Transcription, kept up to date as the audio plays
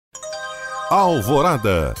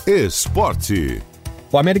Alvorada Esporte.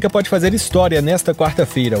 O América pode fazer história nesta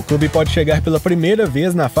quarta-feira. O clube pode chegar pela primeira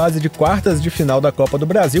vez na fase de quartas de final da Copa do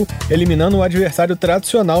Brasil, eliminando o adversário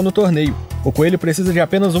tradicional no torneio. O Coelho precisa de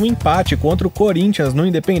apenas um empate contra o Corinthians no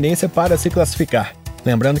Independência para se classificar.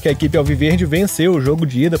 Lembrando que a equipe alviverde venceu o jogo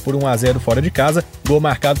de ida por 1-0 fora de casa, gol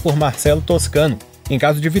marcado por Marcelo Toscano. Em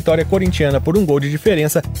caso de vitória corintiana por um gol de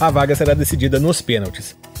diferença, a vaga será decidida nos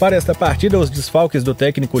pênaltis. Para esta partida, os desfalques do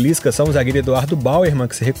técnico Lisca são o zagueiro Eduardo Bauerman,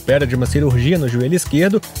 que se recupera de uma cirurgia no joelho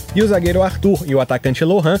esquerdo, e o zagueiro Arthur e o atacante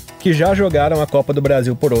Lohan, que já jogaram a Copa do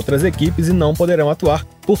Brasil por outras equipes e não poderão atuar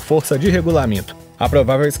por força de regulamento. A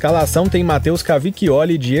provável escalação tem Matheus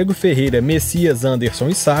Cavicchioli, Diego Ferreira, Messias, Anderson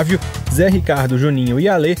e Sávio, Zé Ricardo, Juninho e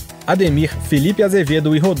Alê, Ademir, Felipe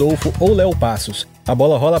Azevedo e Rodolfo ou Léo Passos. A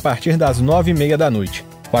bola rola a partir das 9h30 da noite.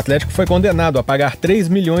 O Atlético foi condenado a pagar R$3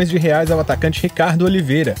 milhões ao atacante Ricardo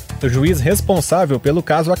Oliveira. O juiz responsável pelo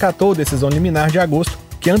caso acatou decisão liminar de agosto,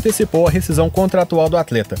 que antecipou a rescisão contratual do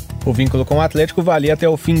atleta. O vínculo com o Atlético valia até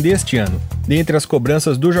o fim deste ano. Dentre as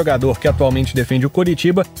cobranças do jogador que atualmente defende o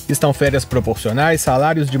Coritiba, estão férias proporcionais,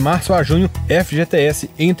 salários de março a junho, FGTS,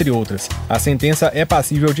 entre outras. A sentença é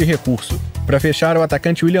passível de recurso. Para fechar, o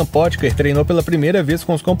atacante William Potker treinou pela primeira vez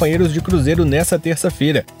com os companheiros de Cruzeiro nesta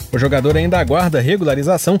terça-feira. O jogador ainda aguarda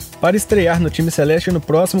regularização para estrear no time celeste no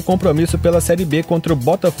próximo compromisso pela Série B contra o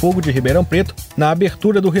Botafogo de Ribeirão Preto, na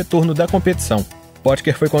abertura do retorno da competição.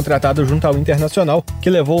 Potker foi contratado junto ao Internacional, que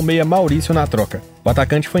levou o meia Maurício na troca. O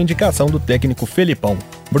atacante foi indicação do técnico Felipão.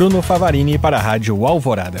 Bruno Favarini para a Rádio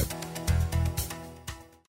Alvorada.